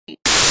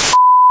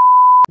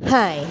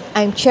Hi,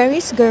 I'm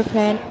Cherry's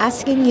girlfriend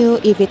asking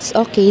you if it's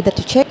okay that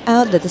to check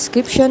out the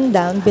description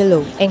down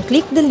below and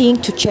click the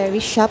link to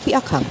Cherry's Shopee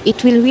account.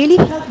 It will really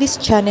help this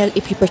channel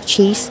if you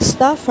purchase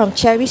stuff from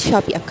Cherry's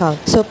Shopee account.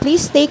 So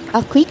please take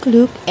a quick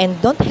look and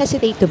don't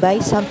hesitate to buy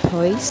some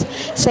toys,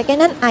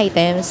 second-hand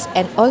items,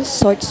 and all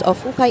sorts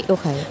of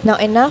ukay-ukay. Now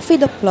enough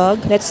with the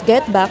plug, let's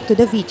get back to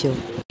the video.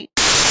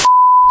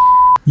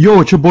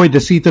 Yo, it's your boy, the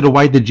C to the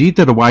Y, the G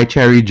to the Y,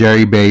 Cherry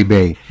Jerry Bay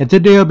Bay. And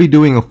today I'll be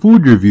doing a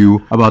food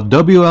review about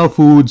WL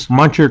Foods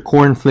Muncher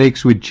Corn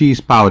Flakes with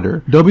Cheese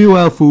Powder.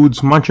 WL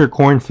Foods Muncher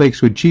Corn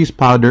Flakes with Cheese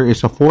Powder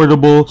is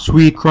affordable,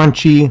 sweet,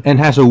 crunchy, and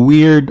has a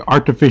weird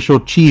artificial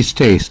cheese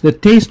taste. The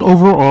taste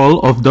overall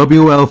of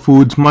WL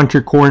Foods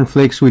Muncher Corn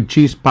Flakes with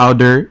Cheese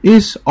Powder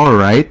is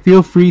alright.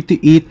 Feel free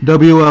to eat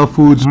WL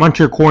Foods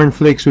Muncher Corn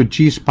Flakes with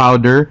Cheese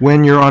Powder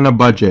when you're on a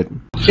budget.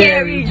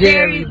 Cherry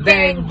Jerry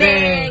Bang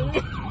Bang!